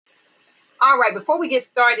All right, before we get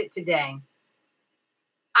started today,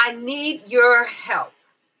 I need your help.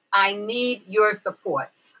 I need your support.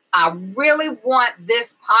 I really want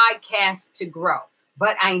this podcast to grow,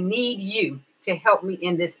 but I need you to help me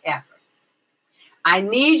in this effort. I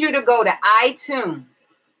need you to go to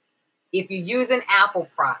iTunes if you're using Apple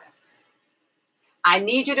products. I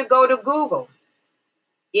need you to go to Google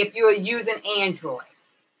if you're using Android.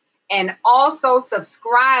 And also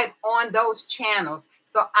subscribe on those channels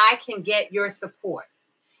so I can get your support.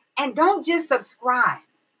 And don't just subscribe.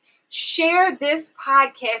 Share this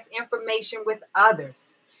podcast information with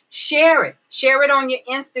others. Share it. Share it on your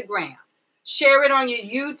Instagram. Share it on your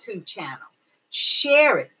YouTube channel.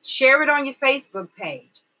 Share it. Share it on your Facebook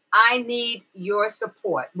page. I need your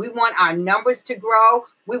support. We want our numbers to grow.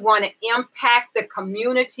 We want to impact the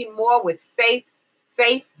community more with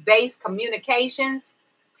faith-based communications.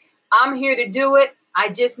 I'm here to do it. I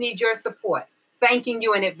just need your support. Thanking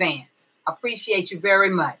you in advance. Appreciate you very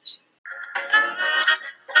much.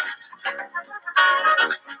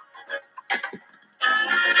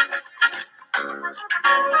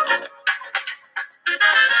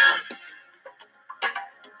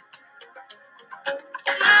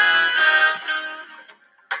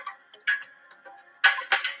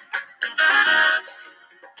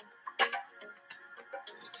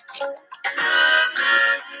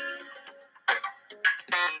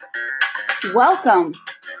 Welcome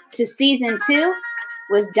to Season 2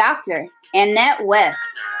 with Dr. Annette West.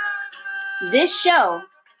 This show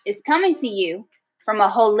is coming to you from a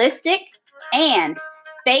holistic and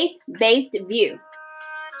faith-based view,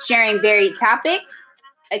 sharing varied topics,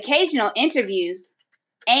 occasional interviews,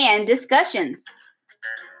 and discussions.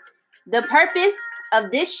 The purpose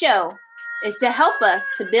of this show is to help us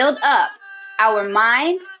to build up our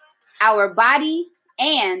mind, our body,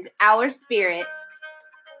 and our spirit.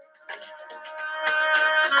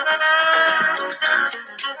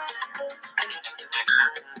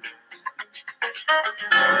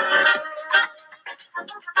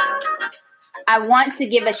 I want to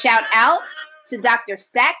give a shout out to Dr.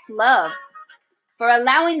 Sax Love for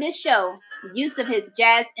allowing this show use of his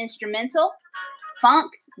jazz instrumental,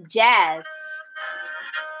 Funk Jazz.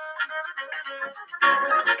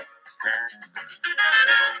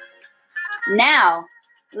 Now,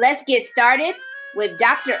 let's get started with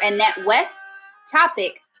Dr. Annette West's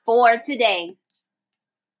topic for today.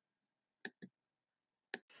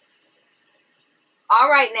 All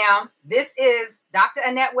right, now, this is Dr.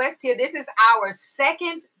 Annette West here. This is our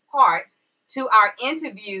second part to our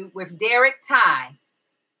interview with Derek Ty,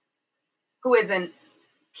 who is a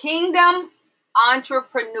kingdom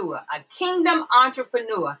entrepreneur. And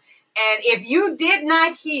if you did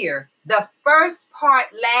not hear the first part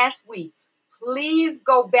last week, please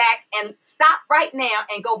go back and stop right now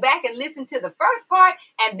and go back and listen to the first part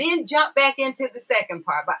and then jump back into the second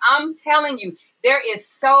part. But I'm telling you, there is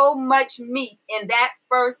so much meat in that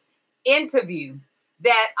first interview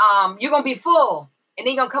that you're going to be full. And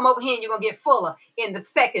then you're going to come over here and you're going to get fuller in the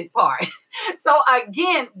second part. So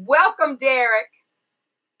again, welcome, Derek.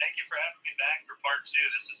 Thank you for having me back for part 2.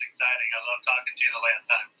 This is exciting. I love talking to you the last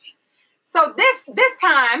time. So this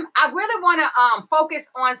time, I really want to focus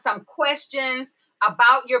on some questions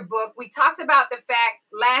about your book. We talked about the fact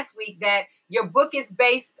last week that your book is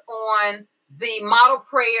based on the model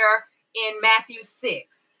prayer in Matthew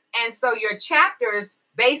 6. And so your chapters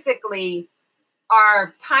basically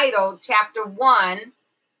are titled chapter 1,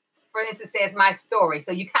 for instance, says my story.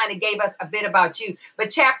 So you kind of gave us a bit about you.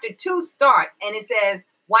 But chapter 2 starts and it says,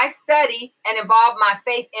 why study and involve my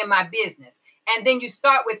faith in my business? And then you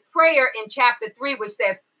start with prayer in chapter 3, which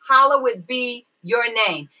says, hallowed be your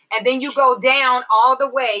name. And then you go down all the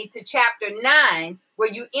way to chapter 9,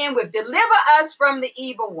 where you end with, deliver us from the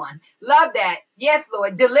evil one. Love that. Yes,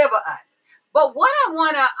 Lord, deliver us. But what I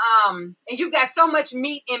want to, and you've got so much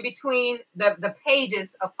meat in between the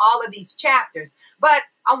pages of all of these chapters, but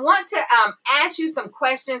I want to ask you some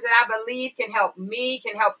questions that I believe can help me,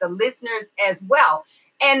 can help the listeners as well.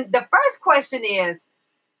 And the first question is,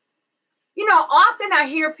 you know, often I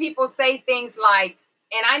hear people say things like,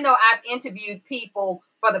 and I know I've interviewed people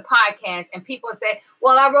for the podcast and people say,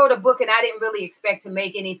 well, I wrote a book and I didn't really expect to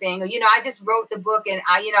make anything. Or, you know, I just wrote the book and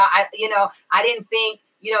I didn't think,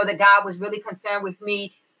 that God was really concerned with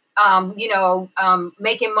me,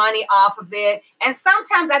 making money off of it. And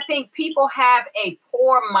sometimes I think people have a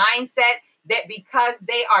poor mindset that because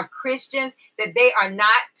they are Christians, that they are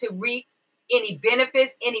not to reap any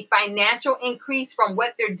benefits, any financial increase from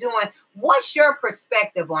what they're doing. What's your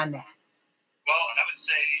perspective on that? Well, I would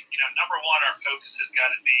say, number one, our focus has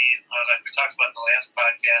got to be, like we talked about in the last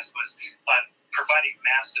podcast, was on providing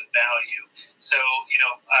massive value. So,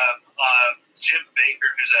 Jim Baker,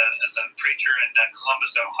 who's a preacher in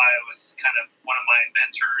Columbus, Ohio, is kind of one of my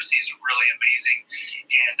mentors. He's really amazing.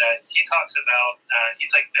 And he talks about,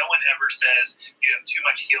 he's like, no one ever says you have too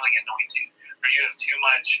much healing anointing or you have too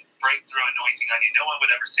much breakthrough anointing on you. No one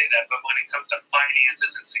would ever say that. But when it comes to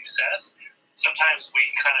finances and success, sometimes we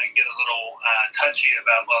kind of get a little touchy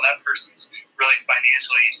about, well, that person's really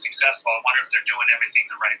financially successful. I wonder if they're doing everything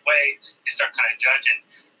the right way. They start kind of judging.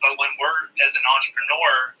 But when we're, as an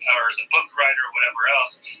entrepreneur or as a book writer or whatever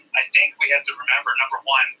else, I think we have to remember, number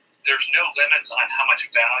one, there's no limits on how much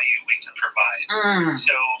value we can provide.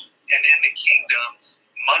 So, and in the kingdom,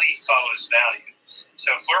 money follows value.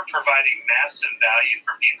 So if we're providing massive value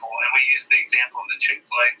for people, and we use the example of the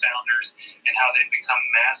Chick-fil-A founders and how they've become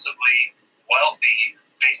massively wealthy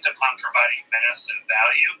based upon providing massive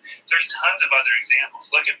value, there's tons of other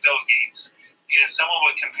examples. Look at Bill Gates. You know, someone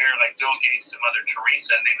would compare like Bill Gates to Mother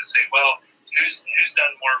Teresa, and they would say, well, who's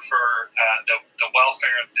done more for the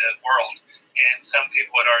welfare of the world? And some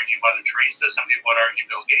people would argue Mother Teresa, some people would argue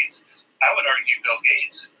Bill Gates. I would argue Bill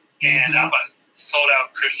Gates. And I'm a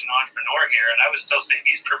sold-out Christian entrepreneur here, and I would still say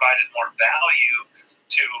he's provided more value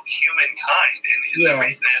to humankind. And the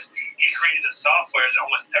reason is he created a software that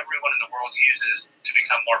almost everyone in the world uses to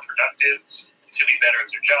become more productive, to be better at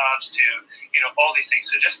their jobs, to, you know, all these things.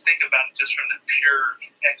 So just think about it just from the pure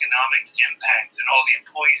economic impact and all the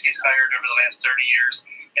employees he's hired over the last 30 years.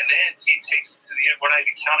 And then he takes, we're not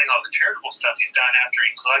even counting all the charitable stuff he's done after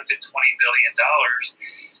he collected $20 billion.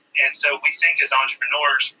 And so we think as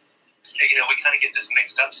entrepreneurs, you know, we kind of get this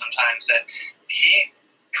mixed up sometimes that he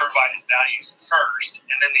provided value first,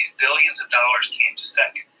 and then these billions of dollars came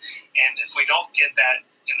second. And if we don't get that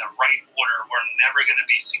in the right order, we're never going to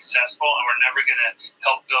be successful, and we're never going to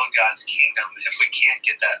help build God's kingdom if we can't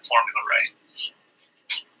get that formula right.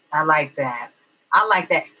 I like that. I like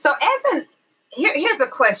that. So here's a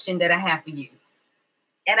question that I have for you.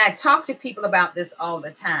 And I talk to people about this all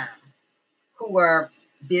the time who are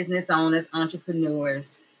business owners,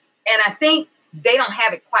 entrepreneurs, and I think they don't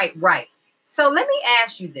have it quite right. So let me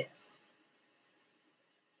ask you this.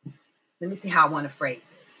 Let me see how I want to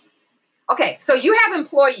phrase this. Okay, so you have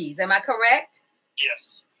employees, am I correct?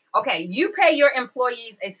 Yes. Okay, you pay your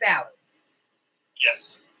employees a salary.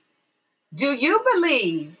 Yes. Do you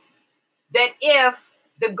believe that if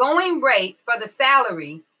the going rate for the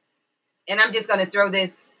salary, and I'm just going to throw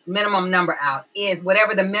this minimum number out, is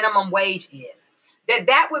whatever the minimum wage is,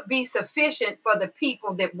 that would be sufficient for the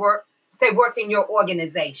people that work in your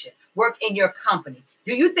organization, work in your company?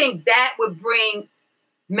 Do you think that would bring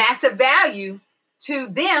massive value to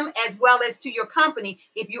them as well as to your company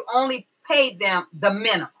if you only paid them the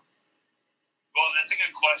minimum? Well, that's a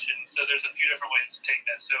good question. So there's a few different ways to take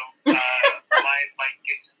that. So my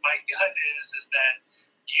gut is that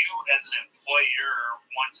you as an employer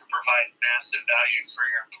want to provide massive value for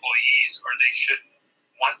your employees, or they shouldn't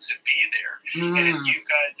want to be there. And if you've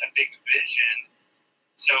got a big vision,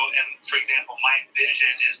 and for example, my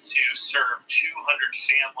vision is to serve 200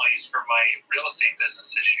 families for my real estate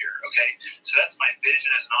business this year. Okay, so that's my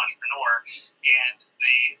vision as an entrepreneur, and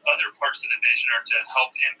the other parts of the vision are to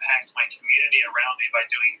help impact my community around me by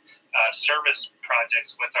doing service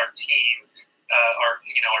projects with our team,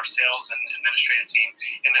 our sales and administrative team.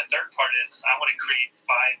 And the third part is I want to create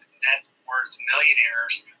 5 net worth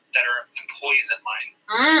millionaires that are employees of mine.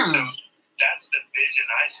 So that's the vision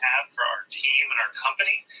I have for our team and our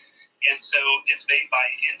company. And so if they buy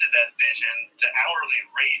into that vision, the hourly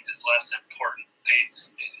rate is less important.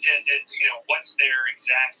 What's their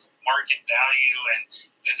exact market value, and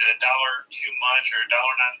is it $1 too much or $1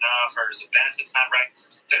 not enough, or is the benefits not right?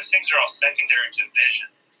 Those things are all secondary to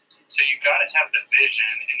vision. So you got to have the vision,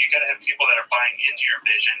 and you got to have people that are buying into your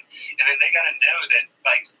vision, and then they got to know that,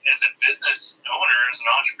 like, as a business owner, as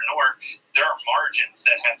an entrepreneur, there are margins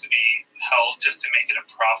that have to be held just to make it a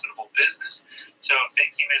profitable business. So if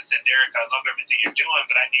they came in and said, Derek, I love everything you're doing,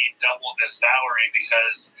 but I need double this salary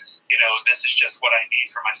because, this is just what I need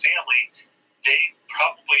for my family, they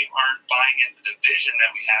probably aren't buying into the vision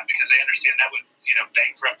that we have, because they understand that would,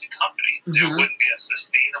 bankrupt the company. It wouldn't be a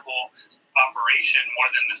sustainable operation more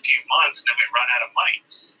than a few months, and then we run out of money.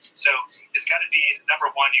 So it's got to be, number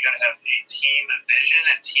one, you got to have a team vision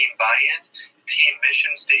and team buy-in, team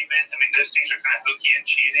mission statement. I mean, those things are kind of hokey and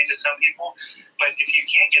cheesy to some people, but if you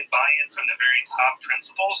can't get buy-in from the very top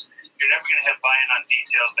principles, you're never going to have buy-in on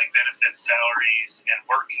details like benefits, salaries, and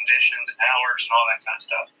work conditions, and hours, and all that kind of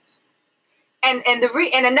stuff. And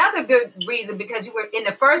another good reason, because you were in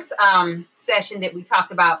the first session that we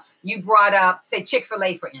talked about, you brought up, say,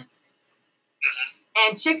 Chick-fil-A, for instance.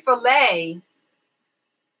 And Chick-fil-A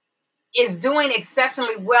is doing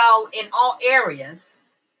exceptionally well in all areas,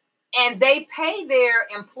 and they pay their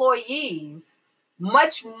employees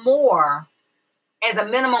much more as a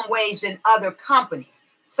minimum wage than other companies.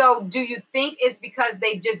 So do you think it's because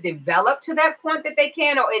they've just developed to that point that they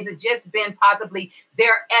can, or is it just been possibly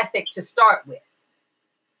their ethic to start with?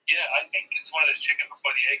 Yeah, I think it's one of those chicken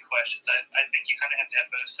before the egg questions. I think you kind of have to have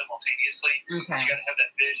both simultaneously. Okay. You got to have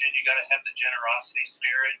that vision. You got to have the generosity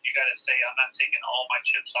spirit. You got to say, I'm not taking all my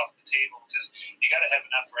chips off the table, because you got to have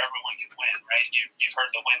enough where everyone can win, right? You've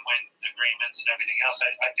heard the win-win agreements and everything else.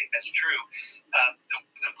 I think that's true.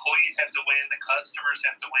 The employees have to win, the customers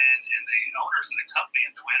have to win, and the owners of the company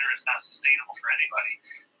have to win, or it's not sustainable for anybody.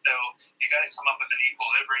 So you got to come up with an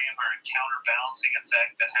equilibrium or a counterbalancing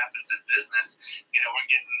effect that happens in business. We're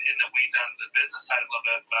getting in the weeds on the business side a little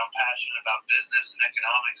bit, but I'm passionate about business and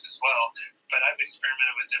economics as well. But I've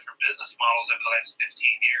experimented with different business models over the last 15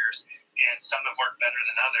 years, and some have worked better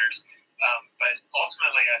than others. But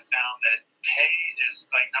ultimately, I found that pay is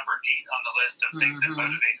like number 8 on the list of things that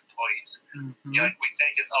motivate employees. We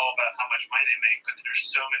think it's all about how much money they make, but there's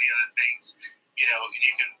so many other things.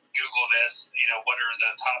 You can Google this, what are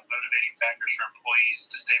the top motivating factors for employees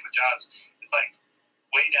to stay with jobs? It's like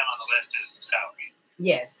way down on the list is salary.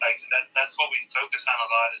 Yes. Like that's what we focus on a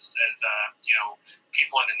lot as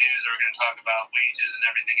people in the news are going to talk about wages and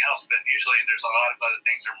everything else, but usually there's a lot of other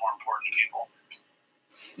things that are more important to people.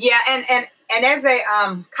 Yeah, and as a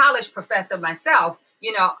college professor myself,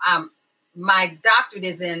 my doctorate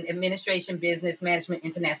is in administration, business management,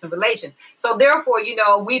 international relations. So therefore,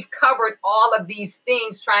 we've covered all of these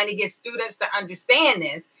things trying to get students to understand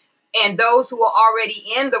this. And those who are already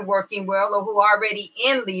in the working world, or who are already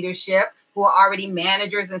in leadership, who are already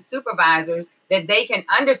managers and supervisors, that they can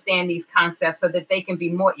understand these concepts so that they can be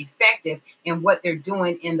more effective in what they're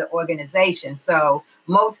doing in the organization. So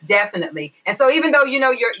most definitely. And so even though,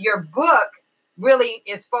 your book really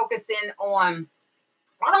is focusing on,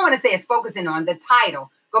 I don't want to say it's focusing on the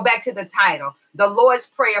title. Go back to the title, The Lord's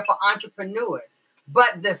Prayer for Entrepreneurs.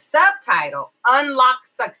 But the subtitle, Unlock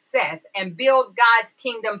Success and Build God's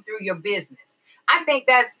Kingdom Through Your Business. I think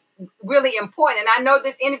that's really important. And I know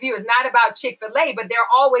this interview is not about Chick-fil-A, but they're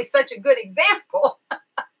always such a good example.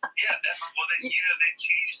 Yeah, definitely. Well, they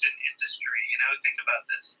changed an industry. Think about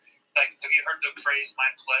this. Like, have you heard the phrase "my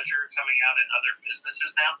pleasure" coming out in other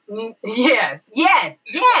businesses now? Yes. I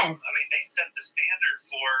mean, they set the standard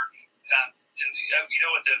for, you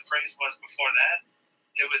know what the phrase was before that?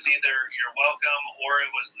 It was either "you're welcome" or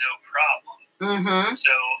it was "no problem."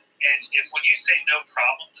 So, and when you say "no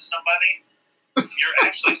problem" to somebody, you're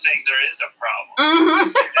actually saying there is a problem.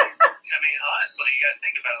 I mean, honestly, you got to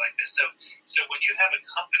think about it like this. So when you have a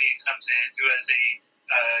company that comes in who has a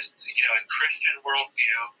Christian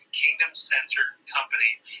worldview, kingdom-centered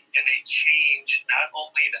company, and they change not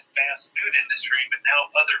only the fast food industry, but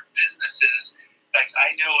now other businesses. Like,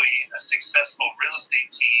 I know a successful real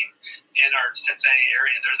estate team in our Cincinnati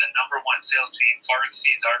area. They're the #1 sales team, far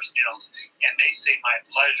exceeds our skills. And they say "my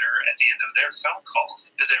pleasure" at the end of their phone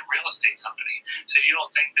calls as a real estate company. So you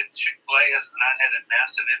don't think that Chick-fil-A has not had a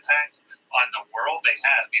massive impact on the world? They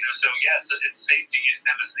have. So yes, it's safe to use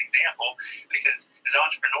them as an example, because as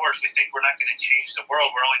entrepreneurs, we think we're not going to change the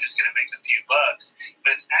world. We're only just going to make a few bucks.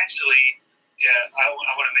 But it's actually, I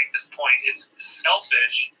want to make this point. It's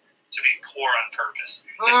selfish to be poor on purpose.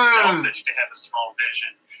 It's selfish to have a small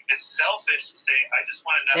vision. It's selfish to say, I just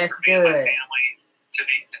want enough for me and my family to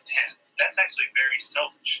be content. That's actually very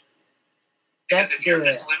selfish. Because if you're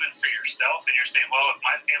just living for yourself and you're saying, well, if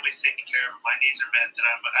my family's taken care of, my needs are met, then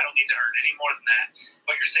I don't need to earn any more than that.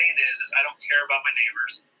 What you're saying is I don't care about my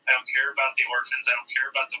neighbors. I don't care about the orphans. I don't care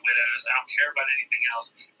about the widows. I don't care about anything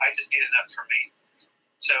else. I just need enough for me.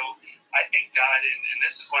 So I think God, and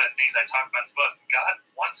this is one of the things I talk about in the book, God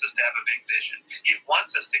wants us to have a big vision. He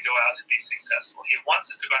wants us to go out and be successful. He wants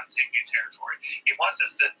us to go out and take new territory. He wants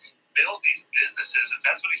us to build these businesses. If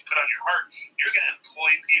that's what He's put on your heart, you're going to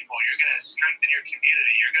employ people. You're going to strengthen your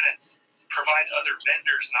community. You're going to provide other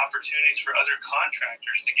vendors and opportunities for other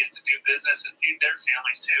contractors to get to do business and feed their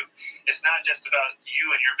families too. It's not just about you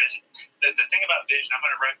and your vision. The thing about vision, I'm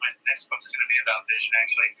going to write, my next book's going to be about vision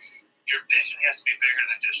actually. Your vision has to be bigger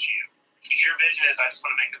than just you. If your vision is, I just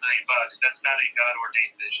want to make $1 million, that's not a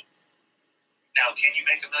God-ordained vision. Now, can you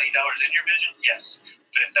make $1 million in your vision? Yes.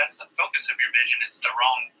 But if that's the focus of your vision, it's the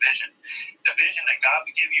wrong vision. The vision that God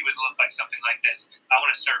would give you would look like something like this. I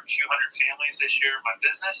want to serve 200 families this year in my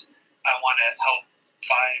business. I want to help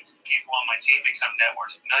 5 people on my team become net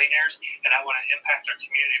worth millionaires, and I want to impact our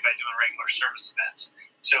community by doing regular service events.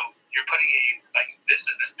 So you're putting this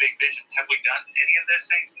big vision. Have we done any of those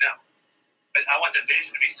things? No. But I want the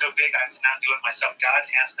vision to be so big cannot do it myself. God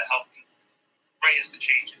has to help me. Pray us to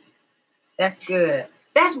change it. That's good.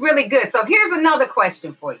 That's really good. So here's another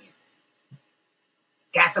question for you.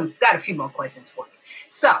 Got a few more questions for you.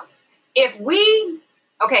 So if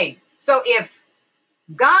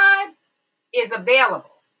God is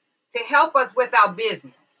available to help us with our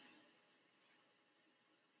business,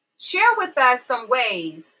 share with us some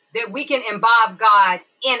ways that we can involve God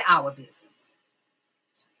in our business.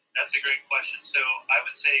 That's a great question. So I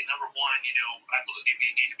would say, number one, I believe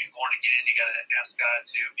you need to be born again. You got to ask God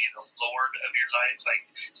to be the Lord of your life. Like,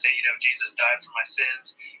 say, Jesus died for my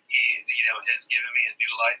sins. He, has given me a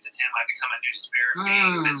new life in Him. I become a new spirit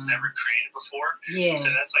being that's never created before. Yes.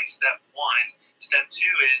 So that's like step one. Step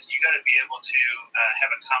two is you got to be able to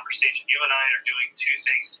have a conversation. You and I are doing two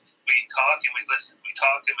things. We talk and we listen. We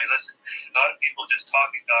talk and we listen. A lot of people just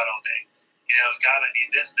talk at God all day. God, I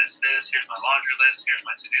need this. Here's my laundry list. Here's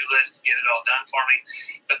my to-do list. Get it all done for me.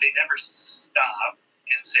 But they never stop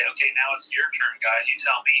and say, okay, now it's your turn, God. You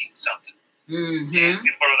tell me something. Mm-hmm. And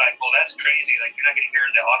people are like, well, that's crazy. Like, you're not going to hear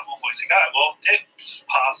the audible voice of God. Well, it's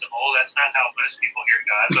possible. That's not how most people hear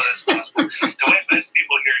God, but it's possible. The way most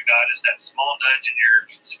people hear God is that small nudge in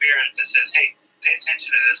your spirit that says, hey, pay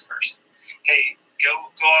attention to this person. Hey, go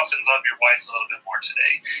off and love your wife a little bit more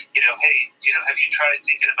today. Hey, have you tried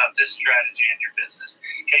thinking about this strategy in your business?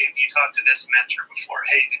 Hey, have you talked to this mentor before?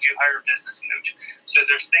 Hey, did you hire a business coach? So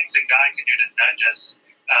there's things that God can do to nudge us.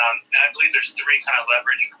 And I believe there's three kind of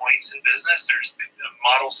leverage points in business. There's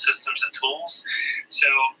model, systems, and tools. So,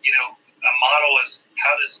 a model is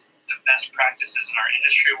how does the best practices in our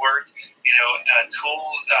industry work?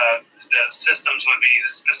 The systems would be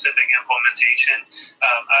the specific implementation.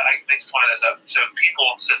 I mixed one of those up. So people,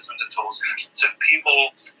 systems, and tools. So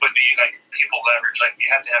people would be like people leverage. Like you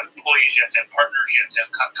have to have employees, you have to have partners, you have to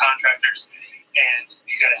have contractors, and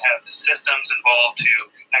you got to have the systems involved to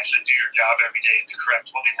actually do your job every day, the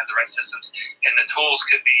correct one, and have the right systems. And the tools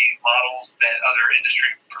could be models that other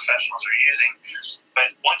industry professionals are using.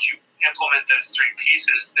 But once you implement those three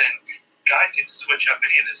pieces, then God can switch up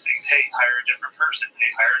any of those things. Hey, hire a different person.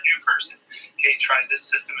 Hey, hire a new person. Hey, try this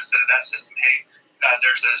system instead of that system. Hey,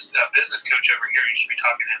 there's a business coach over here. You should be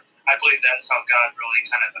talking to him. I believe that's how God really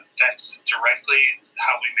kind of affects directly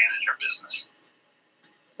how we manage our business.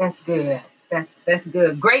 That's good. That's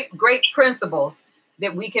good. Great principles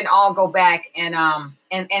that we can all go back and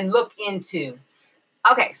look into.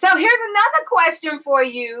 Okay, so here's another question for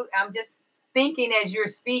you. I'm just thinking as you're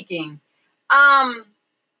speaking.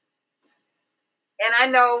 And I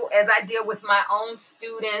know as I deal with my own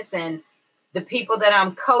students and the people that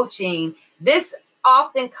I'm coaching, this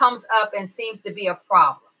often comes up and seems to be a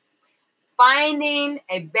problem. Finding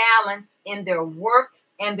a balance in their work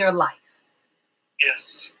and their life.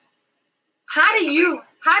 Yes. How do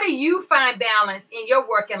you find balance in your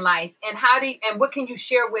work and life, and what can you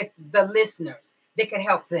share with the listeners that can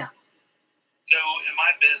help them? So in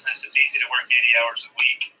my business, it's easy to work 80 hours a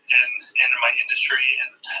week, and in my industry,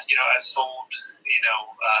 and I've sold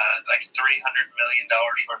like $300 million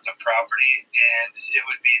worth of property, and it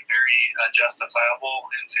would be very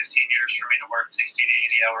justifiable in 15 years for me to work 60 to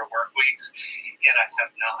 80 hour work weeks, and I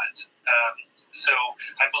have not. So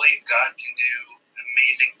I believe God can do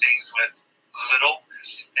amazing things with little,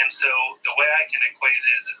 and so the way I can equate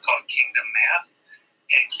it is it's called kingdom math,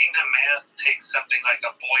 and kingdom math takes something like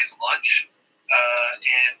a boy's lunch.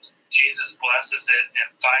 And Jesus blesses it, and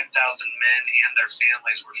 5,000 men and their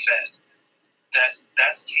families were fed.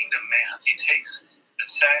 That's kingdom math. He takes the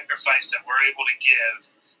sacrifice that we're able to give,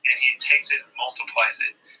 and He takes it and multiplies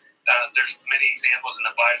it. There's many examples in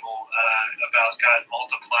the Bible about God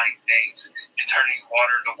multiplying things and turning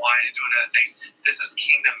water into wine and doing other things. This is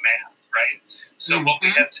kingdom math, right? So what we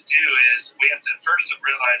have to do is we have to first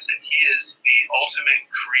realize that He is the ultimate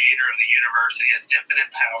creator of the universe. He has infinite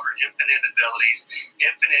power, infinite abilities,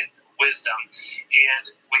 infinite wisdom. And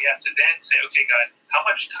we have to then say, okay, God, how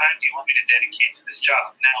much time do you want me to dedicate to this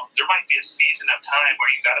job? Now, there might be a season of time where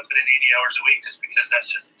you've got to put in 80 hours a week just because that's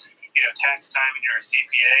just tax time and you're a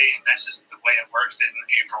CPA, and that's just the way it works in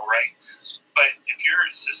April, right? But if you're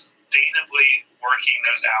sustainably working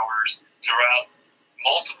those hours throughout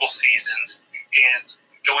multiple seasons and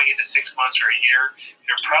going into 6 months or a year,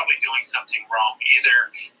 you're probably doing something wrong.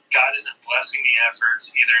 Either God isn't blessing the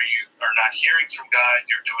efforts, either you are not hearing from God,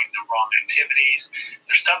 you're doing the wrong activities,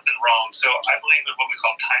 there's something wrong. So I believe in what we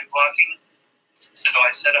call time blocking. So I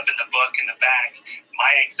set up in the book in the back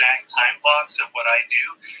my exact time blocks of what I do.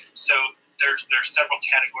 So there's several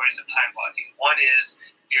categories of time blocking. One is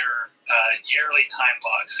your yearly time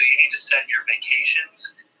block. So you need to set your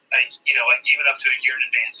vacations, like even up to a year in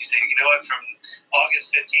advance. You say, from August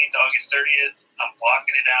 15th to August 30th, I'm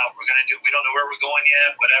blocking it out. We don't know where we're going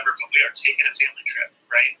yet, whatever, but we are taking a family trip,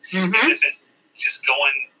 right? Mm-hmm. And if it's just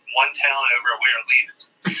going one town over, we are leaving.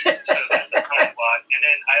 So that's a time block. And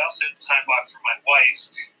then I also time block for my wife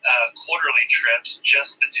quarterly trips,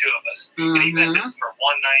 just the two of us. Mm-hmm. And even if it's for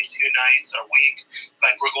one night, 2 nights, a week,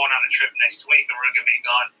 like we're going on a trip next week and we're going to be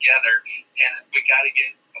gone together, and we got to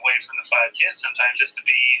get away from the 5 kids sometimes just to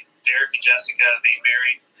be Derek and Jessica, the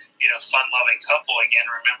married, fun-loving couple again,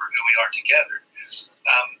 remember who we are together.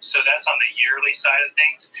 So that's on the yearly side of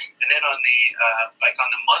things. And then on the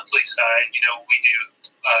on the monthly side, we do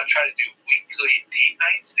try to do weekly date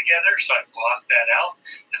nights together. So I block that out.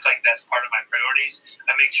 It's like that's part of my priorities.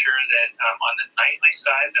 I make sure that on the nightly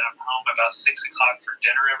side that I'm home about 6 o'clock for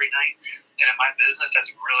dinner every night. And in my business, that's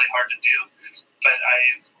really hard to do. But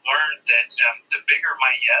I've learned that the bigger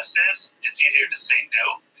my yes is, it's easier to say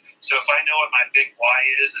no. So if I know what my big why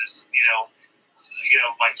is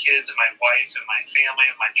my kids and my wife and my family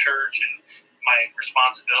and my church and my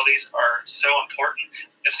responsibilities are so important.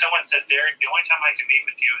 If someone says, Derek, the only time I can meet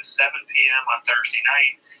with you is 7 p.m. on Thursday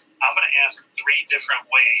night, I'm going to ask 3 different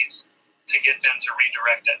ways to get them to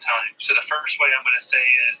redirect that time. So the first way I'm going to say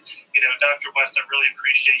is, Dr. West, I really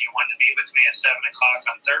appreciate you wanting to meet with me at 7 o'clock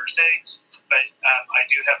on Thursday, but I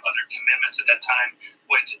do have other commitments at that time.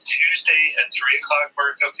 Would Tuesday at 3 o'clock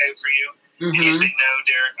work okay for you? Mm-hmm. And you say, no,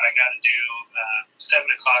 Derek, I got to do 7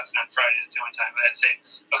 o'clock on Friday. That's the only time. I'd say,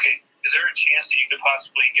 okay, is there a chance that you could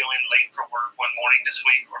possibly go in late for work one morning this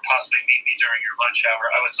week or possibly meet me during your lunch hour?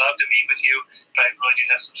 I would love to meet with you, but I really do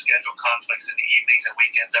have some schedule conflicts in the evenings and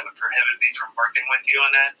weekends that would prohibit me from working with you on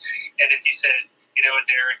that. And if you said, you know what,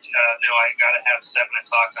 Derek, no, I got to have 7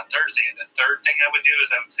 o'clock on Thursday. And the third thing I would do is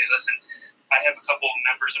I would say, listen, I have a couple of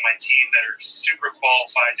members of my team that are super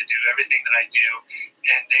qualified to do everything that I do,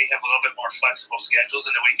 and they have a little bit more flexible schedules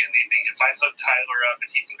in the weekend evening. If I hook Tyler up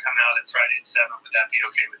and he can come out at Friday at 7, would that be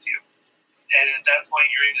okay with you? And at that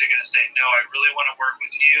point, you're either going to say, no, I really want to work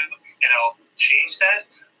with you, and I'll change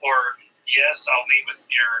that, or yes, I'll meet with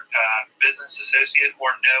your business associate,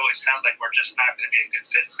 or no, it sounds like we're just not going to be a good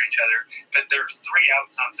fit for each other. But there's 3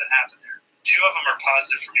 outcomes that happen there. 2 of them are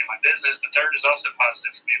positive for me and my business. The third is also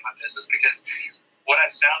positive for me and my business, because what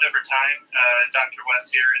I've found over time, Dr.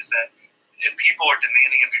 West here, is that if people are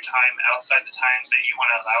demanding of your time outside the times that you want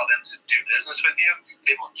to allow them to do business with you,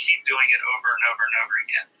 they will keep doing it over and over and over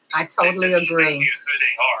again. I totally agree. You who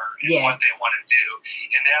they are and what they want to do.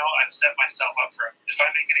 And now I've set myself up for, if I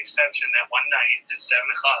make an exception that one night at 7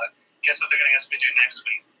 o'clock, guess what they're going to ask me to do next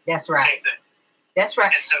week? That's right. Same thing. That's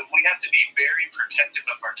right. And so we have to be very protective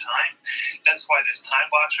of our time. That's why those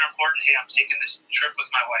time blocks are important. Hey, I'm taking this trip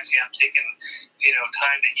with my wife. Hey, I'm taking,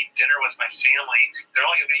 time to eat dinner with my family. They're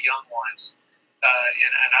all going to be young ones.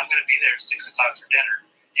 And I'm going to be there at 6 o'clock for dinner.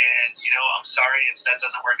 And, I'm sorry if that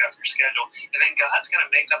doesn't work out for your schedule. And then God's going to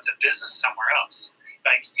make up the business somewhere else.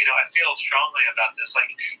 Like, I feel strongly about this. Like,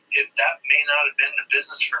 if that may not have been the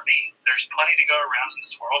business for me, there's plenty to go around in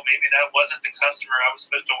this world. Maybe that wasn't the customer I was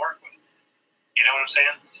supposed to work with. You know what I'm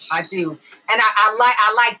saying? I do. And I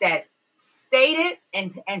like that. State it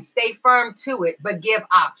and stay firm to it, but give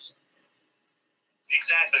options.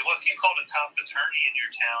 Exactly. Well, if you called a top attorney in your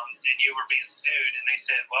town and you were being sued and they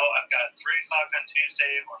said, well, I've got 3 o'clock on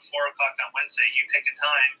Tuesday or 4 o'clock on Wednesday, you pick a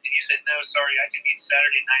time, and you said, no, sorry, I can meet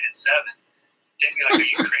Saturday night at 7, they'd be like, are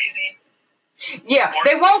you crazy? Yeah,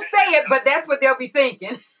 they won't say it, but that's what they'll be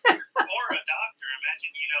thinking. Or a doctor.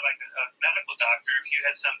 Imagine, like a medical doctor, if you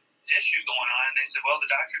had some issue going on and they said, well, the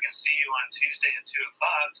doctor can see you on Tuesday at 2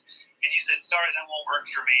 o'clock, and you said, sorry, that won't work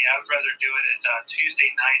for me. I would rather do it at Tuesday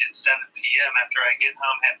night at 7 p.m. after I get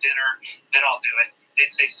home, have dinner, then I'll do it. They'd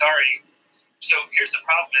say, sorry. So here's the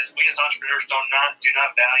problem is we as entrepreneurs do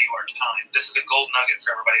not value our time. This is a gold nugget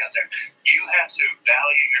for everybody out there. You have to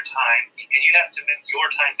value your time, and you have to make your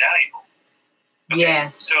time valuable. Okay?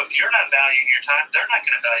 Yes. So if you're not valuing your time, they're not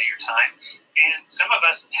going to value your time. And some of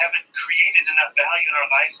us haven't created enough value in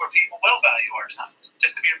our life where people will value our time,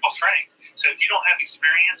 just to be frank. So if you don't have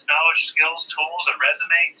experience, knowledge, skills, tools, a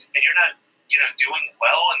resume, and you're not, doing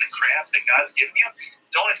well in the craft that God's given you,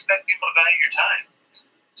 don't expect people to value your time.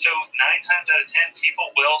 So 9 times out of 10,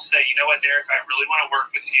 people will say, you know what, Derek, I really want to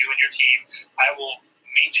work with you and your team. I will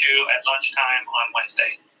meet you at lunchtime on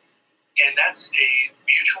Wednesday. And that's a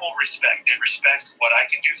mutual respect. They respect what I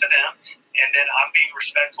can do for them, and then I'm being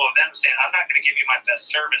respectful of them, saying I'm not going to give you my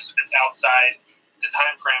best service if it's outside the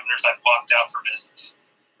time parameters I've blocked out for business.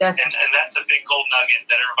 And that's a big gold nugget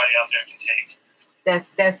that everybody out there can take.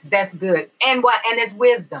 That's good. And it's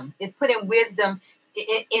wisdom. It's putting wisdom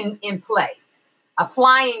in play.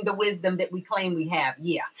 Applying the wisdom that we claim we have.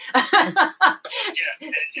 Yeah. Yeah,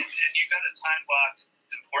 and you got to time block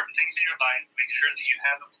important things in your life. Make sure that you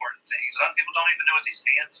have important things. A lot of people don't even know what they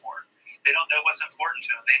stand for. They don't know what's important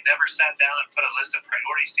to them. They never sat down and put a list of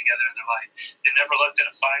priorities together in their life. They never looked at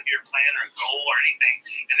a 5-year plan or a goal or anything.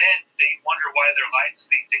 And then they wonder why their life is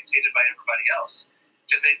being dictated by everybody else,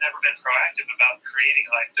 because they've never been proactive about creating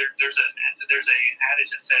a life. There's a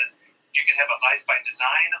adage that says you can have a life by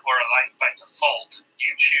design or a life by default.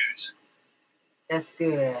 You choose. That's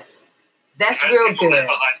good. That's Most real people good.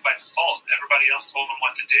 live a life by default. Everybody else told them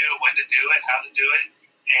what to do, when to do it, how to do it,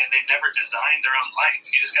 and they never designed their own life.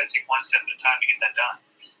 You just got to take one step at a time to get that done.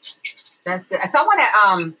 That's good. So I want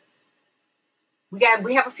to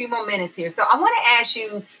we have a few more minutes here. So I want to ask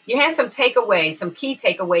you. You had some takeaways, some key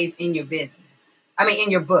takeaways in your business.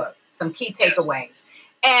 In your book, some key takeaways,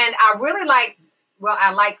 and I really like. Well,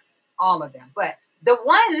 I like all of them, but the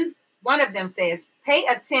one of them says, "Pay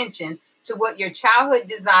attention to what your childhood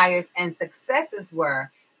desires and successes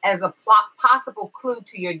were as a possible clue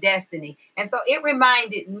to your destiny." And so it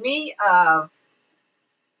reminded me of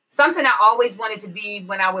something I always wanted to be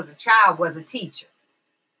when I was a child, was a teacher.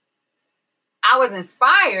 I was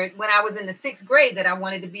inspired when I was in the 6th grade that I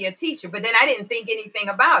wanted to be a teacher, but then I didn't think anything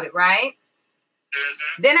about it, right?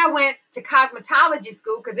 Mm-hmm. Then I went to cosmetology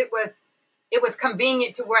school because it was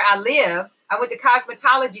convenient to where I lived. I went to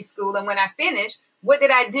cosmetology school, and when I finished, what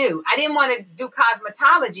did I do? I didn't want to do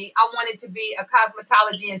cosmetology. I wanted to be a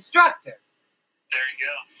cosmetology instructor. There you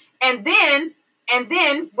go. And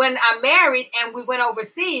then when I married and we went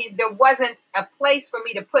overseas, there wasn't a place for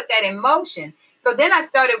me to put that in motion. So then I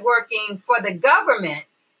started working for the government,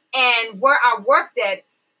 and where I worked at,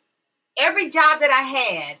 every job that I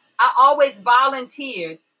had, I always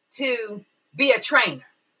volunteered to be a trainer.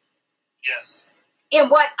 Yes. In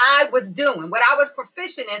what I was doing, what I was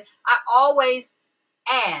proficient in, I always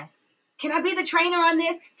asked, can I be the trainer on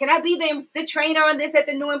this? Can I be the trainer on this at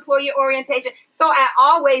the new employee orientation? So I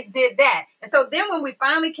always did that. And so then when we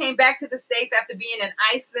finally came back to the States after being in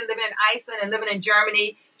Iceland, living in Iceland and living in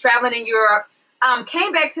Germany, traveling in Europe,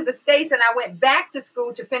 came back to the States, and I went back to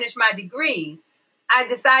school to finish my degrees. I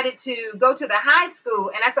decided to go to the high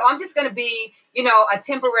school, and I said, I'm just going to be, a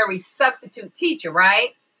temporary substitute teacher,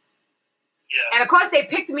 right? Yes. And of course, they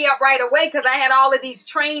picked me up right away because I had all of these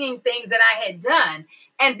training things that I had done.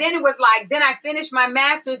 And then it was like, then I finished my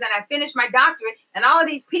master's and I finished my doctorate, and all of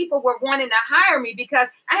these people were wanting to hire me because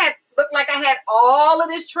looked like I had all of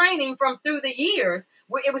this training from through the years,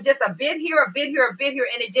 where it was just a bit here, a bit here, a bit here,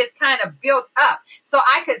 and it just kind of built up. So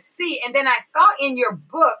I could see, and then I saw in your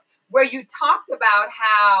book where you talked about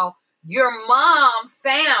how your mom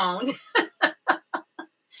found.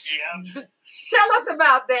 Yeah. Tell us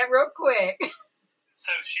about that real quick.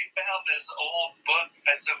 So she found this old book.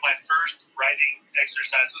 So my first writing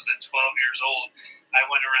exercise was at 12 years old. I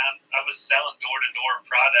went around, I was selling door-to-door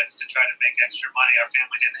products to try to make extra money. Our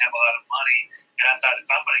family didn't have a lot of money. And I thought, if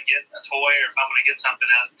I'm going to get a toy or if I'm going to get something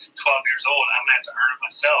at 12 years old, I'm going to have to earn it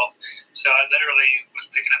myself. So I literally was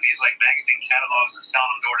picking up these magazine catalogs and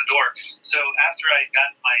selling them door-to-door. So after I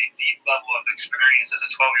got my deep level of experience as a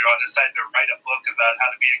 12-year-old, I decided to write a book about how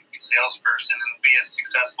to be a salesperson and be a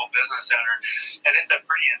successful business owner. And it's a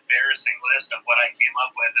pretty embarrassing list of what I came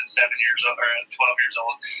up with at 7 years old or at 12 years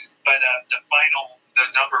old. But the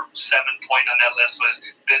number 7 point on that list was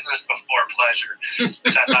business before pleasure,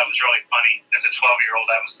 which I thought was really funny. As a 12-year-old,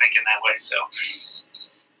 I was thinking that way. So,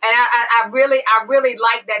 and I really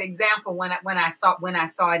liked that example when I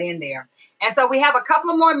saw it in there. And so we have a couple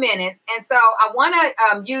of more minutes, and so I want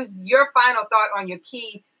to use your final thought on your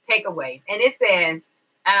key takeaways. And it says,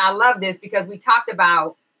 and I love this because we talked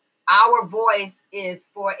about our voice is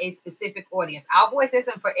for a specific audience. Our voice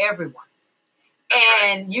isn't for everyone.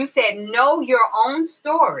 And you said, know your own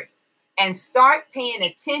story and start paying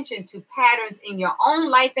attention to patterns in your own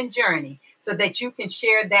life and journey so that you can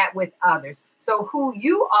share that with others. So who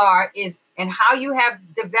you are is, and how you have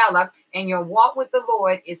developed, and your walk with the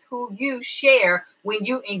Lord is who you share when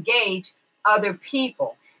you engage other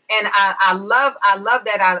people. And I love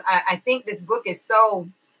that. I think this book is so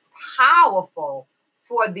powerful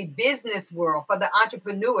for the business world, for the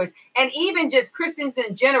entrepreneurs, and even just Christians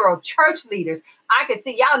in general, church leaders. I can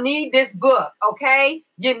see y'all need this book, okay?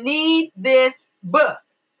 You need this book.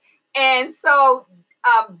 And so,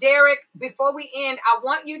 Derek, before we end, I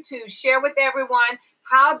want you to share with everyone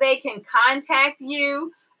how they can contact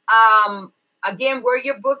you, again, where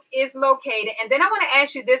your book is located. And then I want to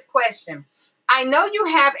ask you this question. I know you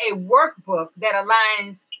have a workbook that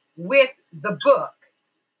aligns with the book.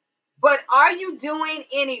 But are you doing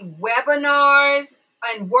any webinars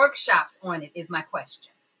and workshops on it, is my question.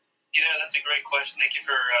 That's a great question. Thank you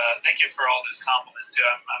for all those compliments too.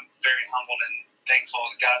 I'm very humbled and thankful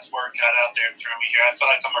that God's word got out there through me here. I feel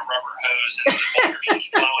like I'm a rubber hose and the water's just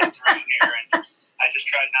flowing through here. And I just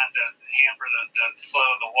tried not to hamper the flow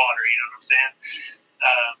of the water. You know what I'm saying?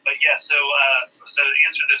 But yeah, so to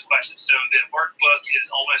answer this question, so the workbook is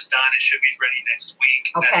almost done. It should be ready next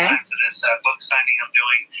week. Okay. Time for this book signing I'm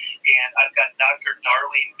doing, and I've got Dr.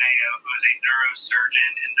 Darlene Mayo, who is a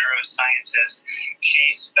neurosurgeon and neuroscientist.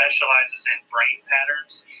 She specializes in brain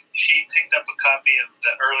patterns. She picked up a copy of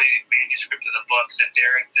the early manuscript of the book, said,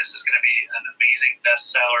 Derek, this is going to be an amazing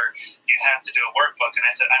bestseller. You have to do a workbook. And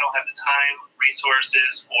I said, I don't have the time,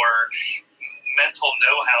 resources, or mental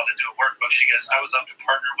know-how to do a workbook. She goes, I would love to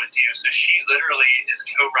partner with you. So she literally is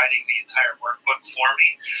co-writing the entire workbook for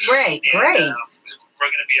me. Great. We're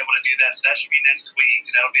going to be able to do that. So that should be next week,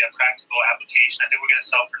 and that'll be a practical application. I think we're going to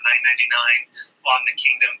sell for $9.99 on the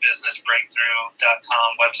KingdomBusinessBreakthrough.com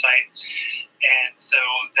website. And so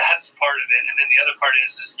that's part of it. And then the other part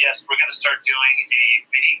is yes, we're going to start doing a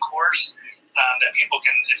mini course that people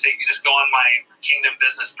can, if they can just go on my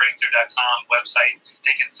KingdomBusinessBreakthrough.com website,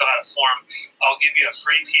 they can fill out a form. I'll give you a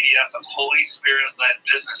free PDF of Holy Spirit-led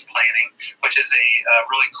business planning, which is a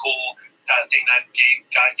really cool thing that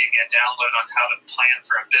God gave me a download on how to plan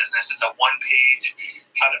for a business. It's a one-page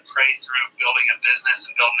how to pray through building a business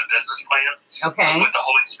and building a business plan with the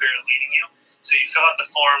Holy Spirit leading you. So you fill out the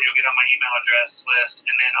form, you'll get on my email address list,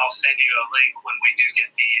 and then I'll send you a link when we do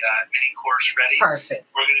get the mini course ready. Perfect.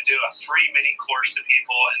 We're going to do a free mini course to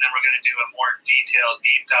people, and then we're going to do a more detailed,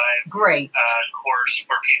 deep dive course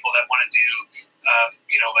for people that want to do,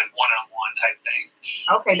 like one-on-one type thing.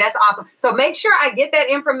 Okay, that's awesome. So make sure I get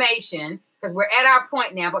that information, because we're at our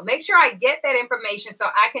point now, but make sure I get that information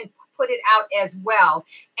so I can put it out as well.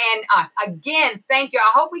 And again, thank you.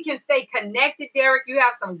 I hope we can stay connected, Derek. You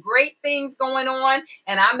have some great things going on,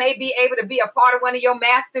 and I may be able to be a part of one of your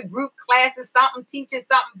master group classes, something, teaching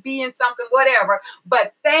something, being something, whatever.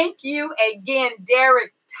 But thank you again,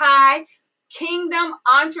 Derek Tye, Kingdom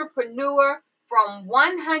Entrepreneur from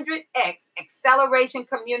 100X Acceleration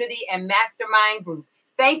Community and Mastermind Group.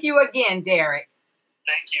 Thank you again, Derek.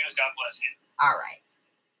 Thank you. God bless you. All right.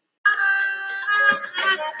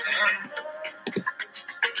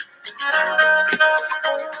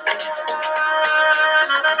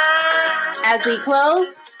 As we close,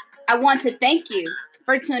 I want to thank you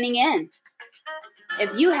for tuning in.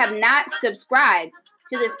 If you have not subscribed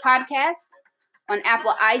to this podcast on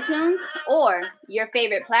Apple iTunes or your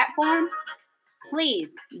favorite platform,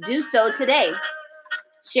 please do so today.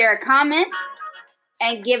 Share a comment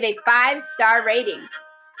and give a 5-star rating.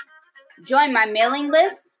 Join my mailing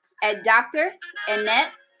list at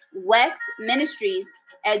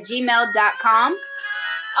drannetteWestMinistries@gmail.com.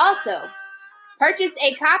 Also, purchase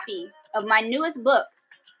a copy of my newest book,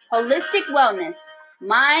 Holistic Wellness,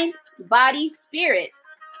 Mind, Body, Spirit,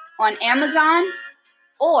 on Amazon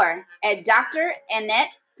or at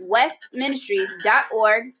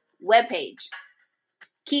drannetteWestMinistries.org webpage.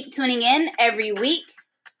 Keep tuning in every week.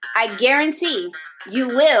 I guarantee you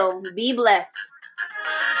will be blessed.